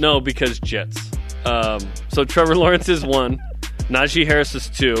Zach? No, because Jets. So Trevor Lawrence is 1. Najee Harris is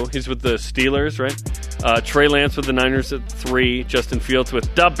 2. He's with the Steelers, right? Trey Lance with the Niners at 3. Justin Fields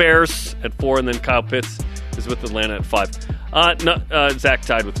with the Bears at 4. And then Kyle Pitts is with Atlanta at 5. Zach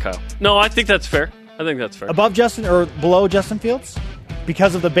tied with Kyle. No, I think that's fair. Above Justin or below Justin Fields?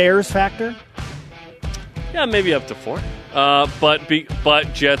 Because of the Bears factor? Yeah, maybe up to 4.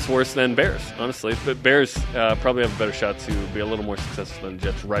 But Jets worse than Bears, honestly. But Bears probably have a better shot to be a little more successful than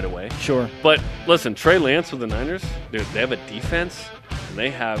Jets right away. Sure. But listen, Trey Lance with the Niners, dude, they have a defense and they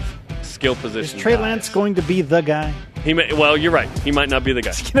have skill position. Is Trey Lance going to be the guy? Well, you're right. He might not be the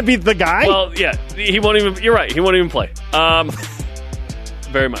guy. He's going to be the guy? Well, yeah. You're right. He won't even play.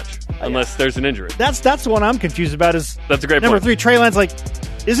 Very much. Unless there's an injury. That's the one I'm confused about. That's a great number point. 3, Trey Lance. Like,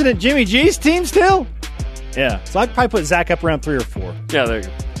 isn't it Jimmy G's team still? Yeah. So I'd probably put Zach up around 3 or 4. Yeah, there you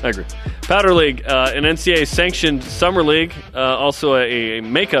go. I agree. Powder League, an NCAA-sanctioned summer league, also a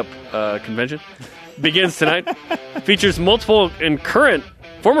makeup convention, begins tonight. Features multiple and current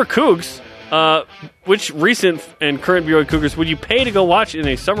former Cougs. Which recent and current BYU Cougars would you pay to go watch in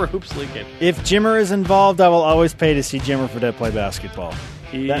a summer hoops league game? If Jimmer is involved, I will always pay to see Jimmer Fredette play basketball.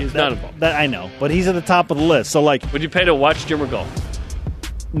 He's not involved. That I know, but he's at the top of the list. So, like, would you pay to watch Jimmer golf?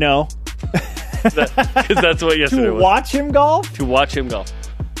 No. Because that's what yesterday was. To watch him golf? To watch him golf.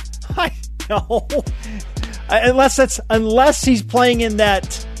 I know. Unless he's playing in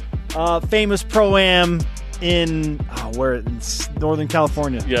that famous Pro-Am in Northern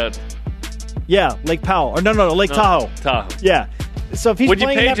California. Yeah, Lake Powell. Or no, Lake Tahoe. Tahoe. Yeah. So if he's would you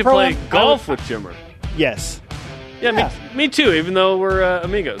playing pay that to Pro-Am, play golf with Jimmer? Yes. Yeah. Me too, even though we're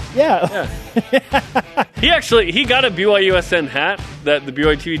amigos. Yeah. He got a BYUSN hat that the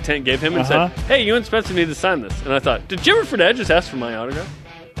BYUtv tent gave him and said, "Hey, you and Spencer need to sign this." And I thought, did Jimmer Fredette just ask for my autograph?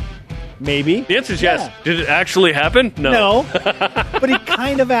 Maybe. The answer is yes. Did it actually happen? No. But he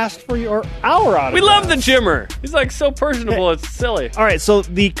kind of asked for our autograph. We love the Jimmer. He's like so personable, it's silly. All right, so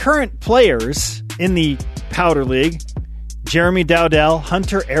the current players in the Powder League: Jeremy Dowdell,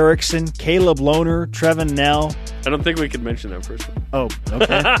 Hunter Erickson, Caleb Lohner, Trevin Nell. I don't think we could mention that first one. Oh,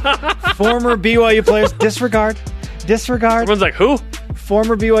 okay. Former BYU players, disregard. Everyone's like, who?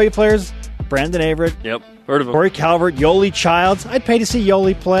 Former BYU players: Brandon Averett. Yep, heard of him. Corey Calvert, Yoli Childs. I'd pay to see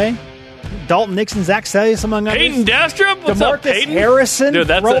Yoli play. Dalton Nixon, Zach Sellius, among others. Peyton Dastrup? What's up, Peyton? Harrison, dude,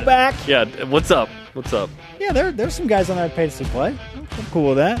 that's throwback. What's up? Yeah, there's some guys on there I'd pay to see play. I'm cool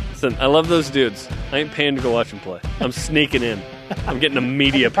with that. Listen, I love those dudes. I ain't paying to go watch them play. I'm sneaking in. I'm getting a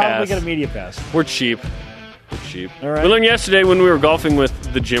media pass. Probably get a media pass. We're cheap. All right. We learned yesterday when we were golfing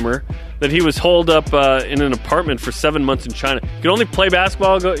with the Jimmer that he was holed up in an apartment for 7 months in China. He could only play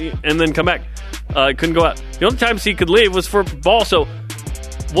basketball and then come back. Couldn't go out. The only times he could leave was for ball. So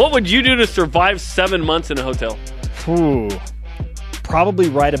what would you do to survive 7 months in a hotel? Ooh, probably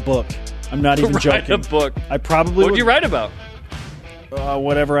write a book. I'm not even joking. Write a book. I probably What would you write about?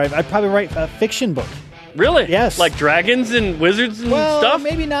 Whatever. I'd probably write a fiction book. Really? Yes. Like dragons and wizards and stuff?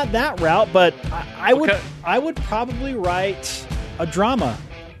 Maybe not that route, but I would. Okay. I would probably write a drama.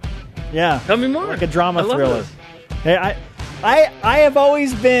 Yeah. Tell me more. Like a drama I love thriller. this. Hey, I have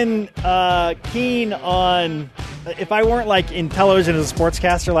always been keen on, if I weren't like in television as a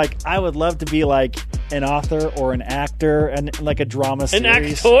sportscaster, like I would love to be like an author or an actor and like a drama series. An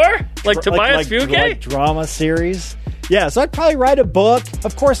actor? Like Tobias Fuke? Like drama series. Yeah, so I'd probably write a book.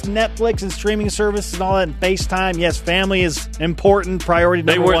 Of course, Netflix and streaming services and all that, and FaceTime. Yes, family is important, priority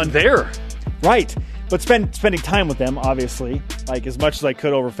number one. They weren't there. Right. But spending time with them, obviously, like as much as I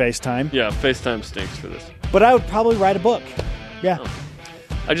could over FaceTime. Yeah, FaceTime stinks for this. But I would probably write a book. Yeah. Oh.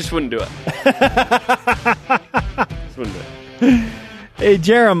 I just wouldn't do it. Just wouldn't do it. Hey,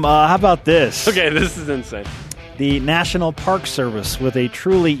 Jarom, how about this? Okay, this is insane. The National Park Service with a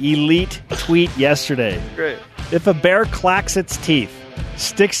truly elite tweet yesterday. Great. If a bear clacks its teeth,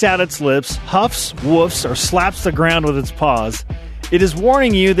 sticks out its lips, huffs, woofs, or slaps the ground with its paws, it is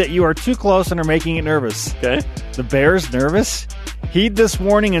warning you that you are too close and are making it nervous. Okay. The bear's nervous? Heed this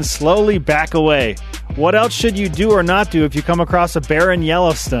warning and slowly back away. What else should you do or not do if you come across a bear in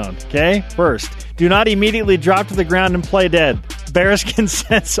Yellowstone? Okay? First, do not immediately drop to the ground and play dead. Bears can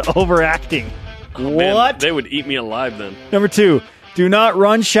sense overacting. Oh, man, what? they would eat me alive then. Number 2, do not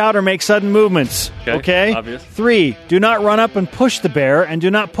run, shout, or make sudden movements. Okay? Obvious. 3, do not run up and push the bear, and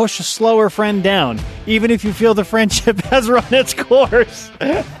do not push a slower friend down, even if you feel the friendship has run its course.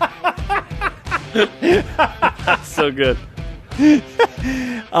 That's so good.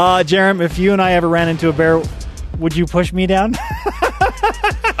 Jarom, if you and I ever ran into a bear, would you push me down?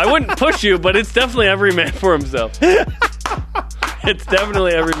 I wouldn't push you, but it's definitely every man for himself. It's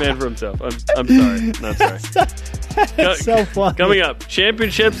definitely every man for himself. I'm sorry. Not sorry. That's so funny. Coming up,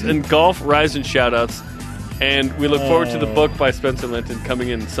 championships and golf rise and shout-outs. And we look forward to the book by Spencer Linton coming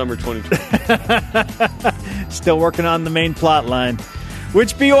in summer 2020. Still working on the main plot line.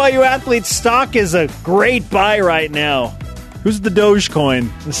 Which BYU Athlete stock is a great buy right now? Who's the Doge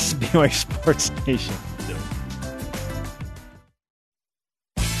coin? This is BYU Sports Nation.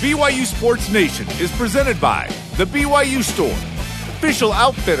 BYU Sports Nation is presented by the BYU Store, official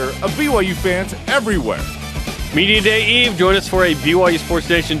outfitter of BYU fans everywhere. Media Day Eve, join us for a BYU Sports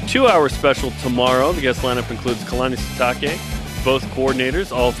Nation 2-hour special tomorrow. The guest lineup includes Kalani Sitake, both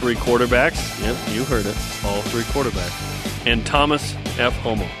coordinators, all 3 quarterbacks. Yep, you heard it, all 3 quarterbacks. And Thomas F.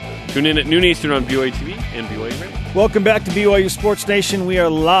 Homo. Tune in at noon Eastern on BYUtv and BYU Radio. Welcome back to BYU Sports Nation. We are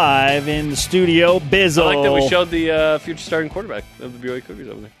live in the studio. Bizzle. I like that we showed the future starting quarterback of the BYU Cougars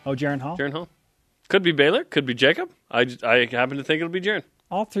over there. Oh, Jaron Hall? Jaron Hall. Could be Baylor. Could be Jacob. I happen to think it'll be Jaron.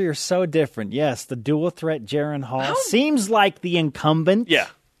 All 3 are so different. Yes, the dual threat Jaron Hall seems like the incumbent. Yeah.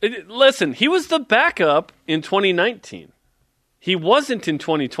 Listen, he was the backup in 2019. He wasn't in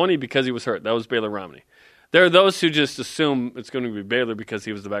 2020 because he was hurt. That was Baylor Romney. There are those who just assume it's going to be Baylor because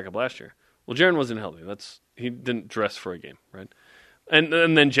he was the backup last year. Well, Jaron wasn't healthy. He didn't dress for a game, right?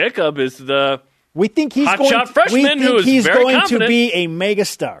 And then Jacob is the hotshot freshman who is very confident. To be a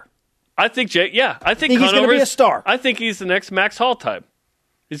megastar. I think he's going to be a star. I think he's the next Max Hall type.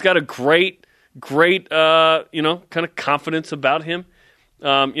 He's got a great, kind of confidence about him.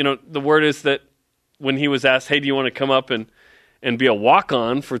 The word is that when he was asked, hey, do you want to come up and be a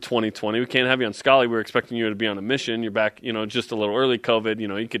walk-on for 2020? We can't have you on Scully. We're expecting you to be on a mission. You're back, just a little early COVID.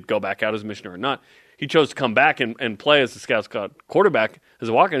 You could go back out as a missioner or not. He chose to come back and play as the Scout Squad quarterback as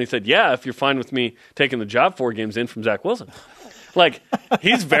a walk-on. He said, yeah, if you're fine with me taking the job 4 games in from Zach Wilson. Like,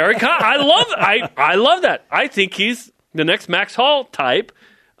 he's very I love that. I think he's the next Max Hall type.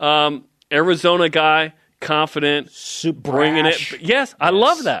 Arizona guy, confident, bringing it. Yes, I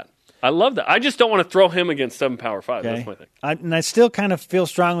love that. I just don't want to throw him against 7 Power 5. Okay. That's my thing. And I still kind of feel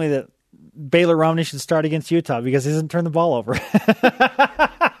strongly that Baylor Romney should start against Utah because he doesn't turn the ball over.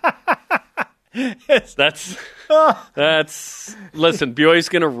 That's listen, BYU's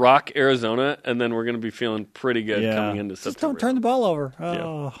going to rock Arizona, and then we're going to be feeling pretty good coming into September. Just don't turn the ball over.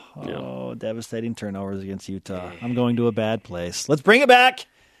 Yeah. Devastating turnovers against Utah. I'm going to a bad place. Let's bring it back.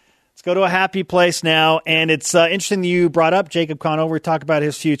 Let's go to a happy place now. And it's interesting that you brought up Jacob Conover to talk about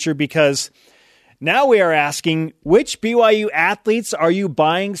his future because now we are asking, which BYU athletes are you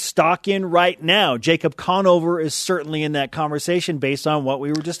buying stock in right now? Jacob Conover is certainly in that conversation based on what we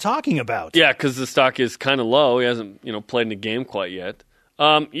were just talking about. Yeah, because the stock is kind of low. He hasn't played in a game quite yet.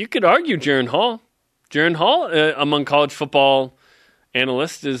 You could argue Jaron Hall. Jaron Hall, among college football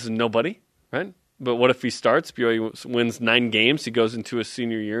analysts, is nobody, right? But what if he starts? BYU wins 9 games. He goes into his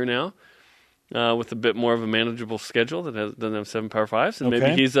senior year now with a bit more of a manageable schedule that doesn't have 7 Power 5s. And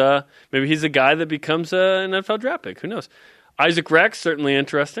maybe he's a guy that becomes an NFL draft pick. Who knows? Isaac Rex, certainly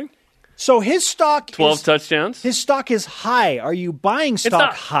interesting. So his stock 12 touchdowns. His stock is high. Are you buying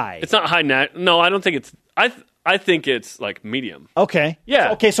stock high? It's not high. No, I don't think it's I think it's like medium. Okay.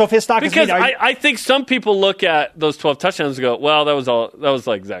 Yeah. Okay, so if his stock is medium. Because I think some people look at those 12 touchdowns and go, well, that was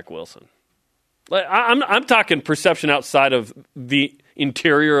like Zach Wilson. Like, I'm talking perception outside of the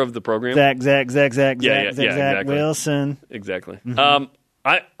interior of the program. Zach Wilson. Exactly. Mm-hmm.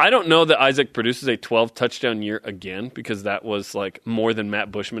 I don't know that Isaac produces a 12 touchdown year again, because that was like more than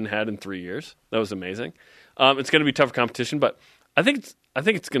Matt Bushman had in 3 years. That was amazing. It's going to be tougher competition, but I think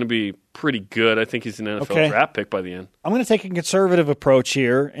it's going to be pretty good. I think he's an NFL draft pick by the end. I'm going to take a conservative approach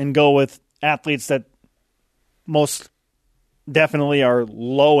here and go with athletes that most definitely are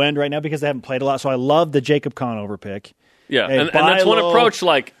low end right now because they haven't played a lot. So I love the Jacob Conover pick. Yeah, and that's one approach.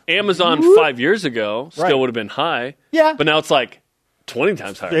 Like Amazon 5 years ago still would have been high. Yeah, but now it's like 20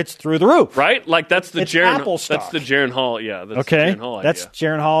 times higher. It's through the roof, right? Like that's the Jaron. stock. That's the Jaron Hall. Yeah, that's okay. The Jaron Hall idea. That's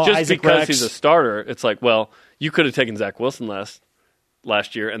Jaron Hall. Just Isaac because Rex. he's a starter, it's like, well, you could have taken Zach Wilson last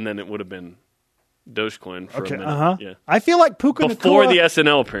year, and then it would have been Dogecoin for a minute. Yeah. I feel like Puka before Nacua, the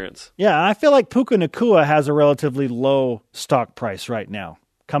SNL appearance. Yeah, I feel like Puka Nacua has a relatively low stock price right now.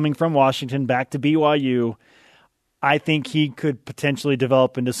 Coming from Washington back to BYU, I think he could potentially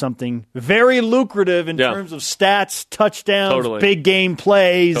develop into something very lucrative in terms of stats, touchdowns, big game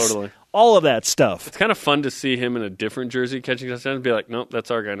plays, all of that stuff. It's kind of fun to see him in a different jersey catching touchdowns and be like, nope, that's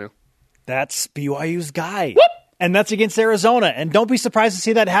our guy now. That's BYU's guy. Whoop! And that's against Arizona. And don't be surprised to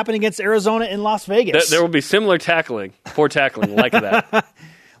see that happen against Arizona in Las Vegas. There will be similar tackling, poor tackling like that.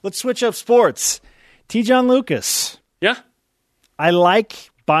 Let's switch up sports. T. John Lucas. Yeah. I like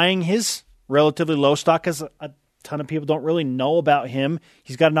buying his relatively low stock because a ton of people don't really know about him.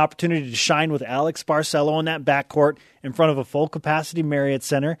 He's got an opportunity to shine with Alex Barcelo in that backcourt in front of a full-capacity Marriott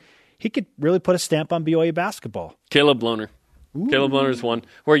Center. He could really put a stamp on BYU basketball. Caleb Lohner. Caleb Lohner is one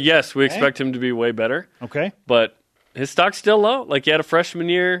where, yes, we expect him to be way better. Okay. But his stock's still low. Like, he had a freshman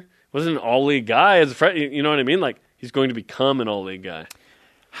year, wasn't an all-league guy. As a freshman, you know what I mean? Like, he's going to become an all-league guy.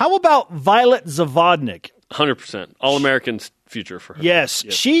 How about Violet Zavodnik? 100%. All-American future for her. Yes.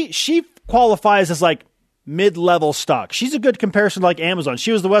 She qualifies as, like, mid-level stock. She's a good comparison to, like, Amazon.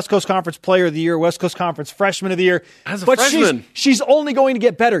 She was the West Coast Conference Player of the Year, West Coast Conference Freshman of the Year. As a freshman. She's only going to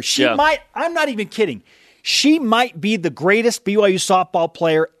get better. She might, I'm not even kidding, she might be the greatest BYU softball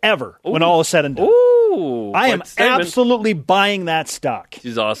player ever when all is said and done. Ooh, I am absolutely buying that stock.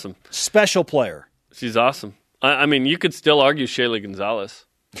 She's awesome. Special player. She's awesome. I mean, you could still argue Shaylee Gonzalez.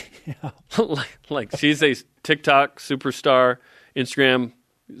 like she's a TikTok superstar, Instagram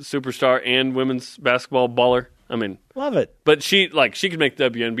superstar, and women's basketball baller. I mean, love it. But she could make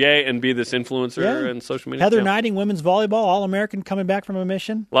WNBA and be this influencer and social media. Heather Knighting, women's volleyball, All-American, coming back from a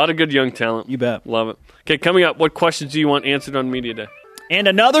mission. A lot of good young talent. You bet. Love it. Okay, coming up, what questions do you want answered on Media Day? And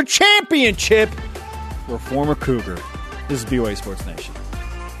another championship for former Cougar. This is BYU Sports Nation.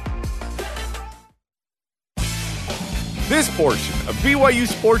 This portion of BYU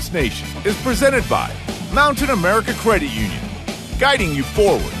Sports Nation is presented by Mountain America Credit Union, guiding you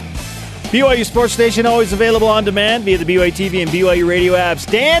forward. BYU Sports Station, always available on demand via the BYUtv and BYU radio apps.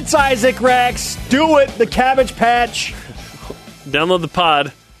 Dance, Isaac Rex. Do it, the Cabbage Patch. Download the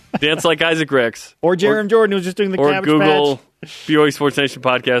pod. Dance like Isaac Rex. Or Jarom Jordan, who's just doing the Cabbage Patch. Or Google BYU Sports Nation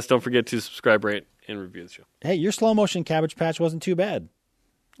podcast. Don't forget to subscribe, rate, and review the show. Hey, your slow motion Cabbage Patch wasn't too bad.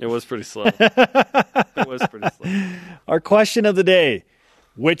 It was pretty slow. It was pretty slow. Our question of the day.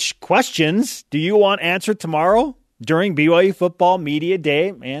 Which questions do you want answered tomorrow during BYU Football Media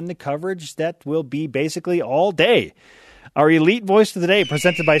Day and the coverage that will be basically all day? Our elite voice of the day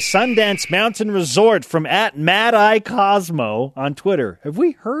presented by Sundance Mountain Resort from @MadEyeCosmo on Twitter. Have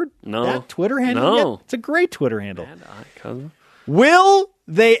we heard that Twitter handle yet? It's a great Twitter handle. Cosmo. Will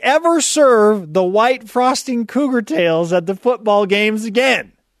they ever serve the white frosting Cougar tails at the football games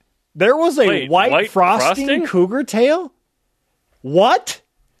again? There was a white frosting Cougar tail? What?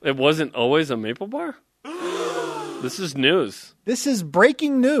 It wasn't always a maple bar? This is news. This is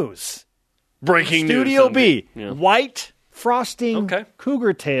breaking news. Breaking news. Studio B. Yeah. White frosting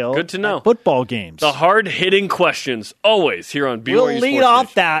Cougar tail. Good to know. At football games. The hard-hitting questions, always here on BYU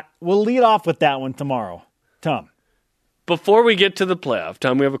Sports Nation. We'll lead off with that one tomorrow. Tom. Before we get to the playoff,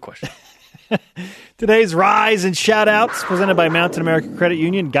 Tom, we have a question. Today's Rise and Shout-Outs presented by Mountain America Credit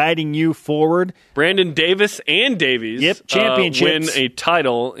Union, guiding you forward. Brandon Davis and Davies championships. win a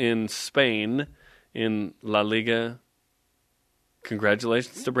title in Spain in La Liga.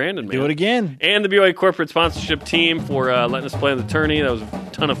 Congratulations to Brandon, man. Do it again. And the BYU corporate sponsorship team for letting us play in the tourney. That was a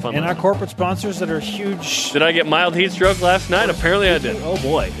ton of fun. And our corporate sponsors that are huge. Did I get mild heat stroke last night? Apparently I did. Oh,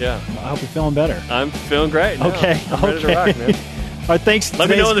 boy. Yeah. I hope you're feeling better. I'm feeling great. No, Okay. I'm ready to rock, man. All right, thanks to Let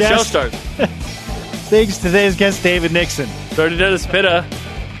me know when the show starts. Thanks to today's guest, David Nixon. Sorry to Dennis Pitta.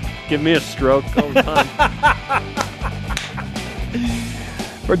 Give me a stroke all the time.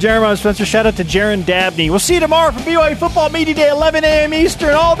 For Jarom and Spencer, shout out to Jaron Dabney. We'll see you tomorrow for BYU Football Media Day, 11 a.m. Eastern,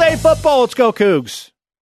 all day football. Let's go, Cougs.